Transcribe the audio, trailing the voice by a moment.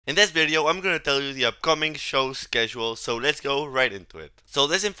In this video, I'm going to tell you the upcoming show schedule, so let's go right into it. So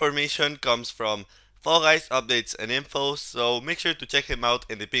this information comes from Fall Guys Updates and Info, so make sure to check him out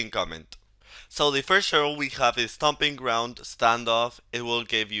in the pinned comment. So the first show we have is Stomping Ground Standoff. It will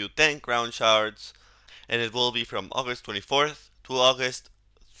give you 10 ground shards, and it will be from August 24th to August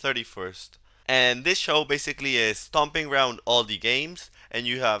 31st. And this show basically is stomping around all the games, and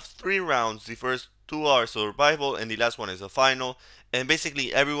you have 3 rounds. The first 2 are survival, and the last one is a final. And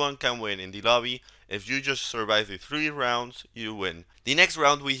basically everyone can win in the lobby. If you just survive the 3 rounds, you win. The next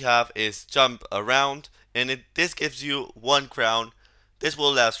round we have is jump around, and this gives you 1 crown. This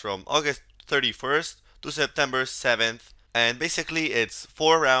will last from August 31st to September 7th. And basically it's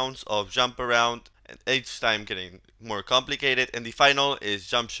 4 rounds of jump around, and each time getting more complicated, and the final is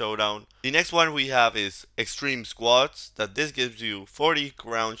jump showdown. The next one we have is extreme squats, that this gives you 40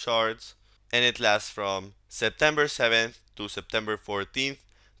 ground shards, and it lasts from September 7th to September 14th.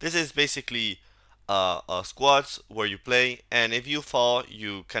 This is basically squats where you play, and if you fall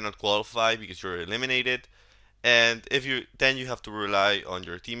you cannot qualify because you're eliminated, and if you then you have to rely on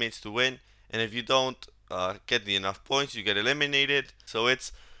your teammates to win, and if you don't get enough points you get eliminated. So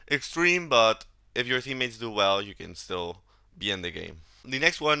it's extreme, but if your teammates do well, you can still be in the game. The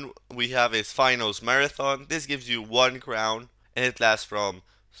next one we have is Finals Marathon. This gives you 1 crown, and it lasts from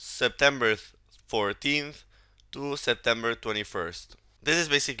September 14th to September 21st. This is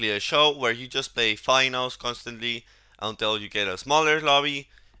basically a show where you just play finals constantly until you get a smaller lobby,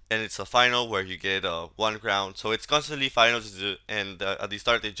 and it's a final where you get 1 crown. So it's constantly finals, and at the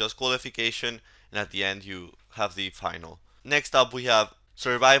start it's just qualification, and at the end you have the final. Next up we have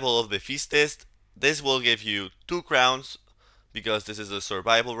Survival of the Feastest. This will give you 2 crowns because this is a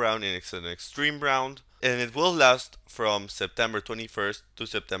survival round and it's an extreme round, and it will last from September 21st to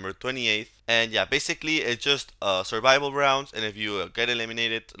September 28th. And yeah, basically it's just survival rounds, and if you get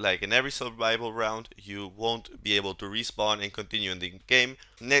eliminated, like in every survival round, you won't be able to respawn and continue in the game.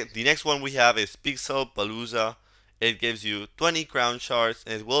 The next one we have is Pixel Palooza. It gives you 20 crown shards,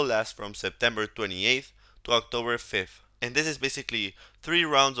 and it will last from September 28th to October 5th. And this is basically 3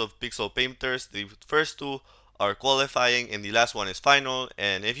 rounds of Pixel Painters. The first 2 are qualifying, and the last one is final,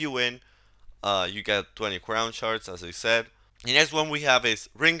 and if you win, you get 20 crown shards, as I said. The next one we have is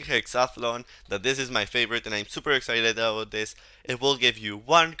Ring Hexathlon, that this is my favorite and I'm super excited about this. It will give you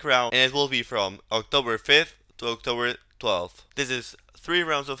 1 crown, and it will be from October 5th to October 12th. This is 3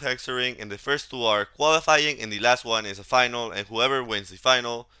 rounds of hexering, and the first 2 are qualifying, and the last one is a final, and whoever wins the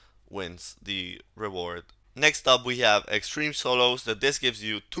final wins the reward. Next up we have Extreme Solos, that this gives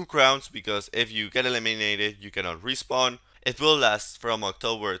you 2 crowns because if you get eliminated you cannot respawn. It will last from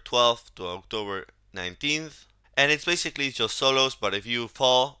October 12th to October 19th, and it's basically just solos, but if you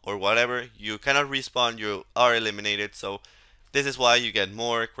fall or whatever you cannot respawn, you are eliminated, so this is why you get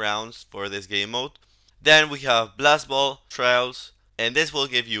more crowns for this game mode. Then we have Blast Ball Trials, and this will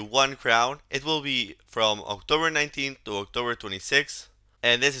give you 1 crown. It will be from October 19th to October 26th.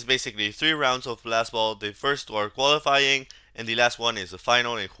 And this is basically 3 rounds of Blast Ball. The first 2 are qualifying, and the last one is the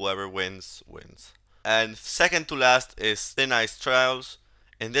final, and whoever wins, wins. And second to last is Thin Ice Trials,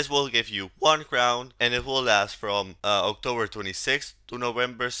 and this will give you 1 crown, and it will last from October 26th to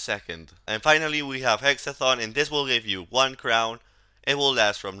November 2nd. And finally we have Hexathon, and this will give you 1 crown. It will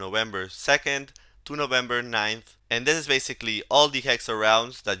last from November 2nd to November 9th. And this is basically all the Hexa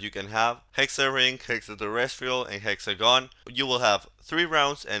rounds that you can have. Hexa Ring, Hexa Terrestrial, and Hexagon. You will have 3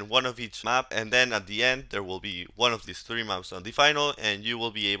 rounds and 1 of each map, and then at the end there will be 1 of these 3 maps on the final, and you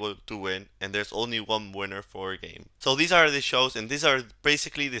will be able to win, and there's only 1 winner for a game. So these are the shows, and these are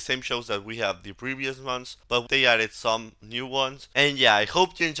basically the same shows that we have the previous months, but they added some new ones. And yeah, I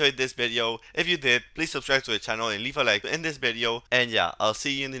hope you enjoyed this video. If you did, please subscribe to the channel and leave a like in this video, and yeah, I'll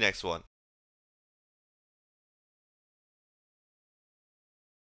see you in the next one.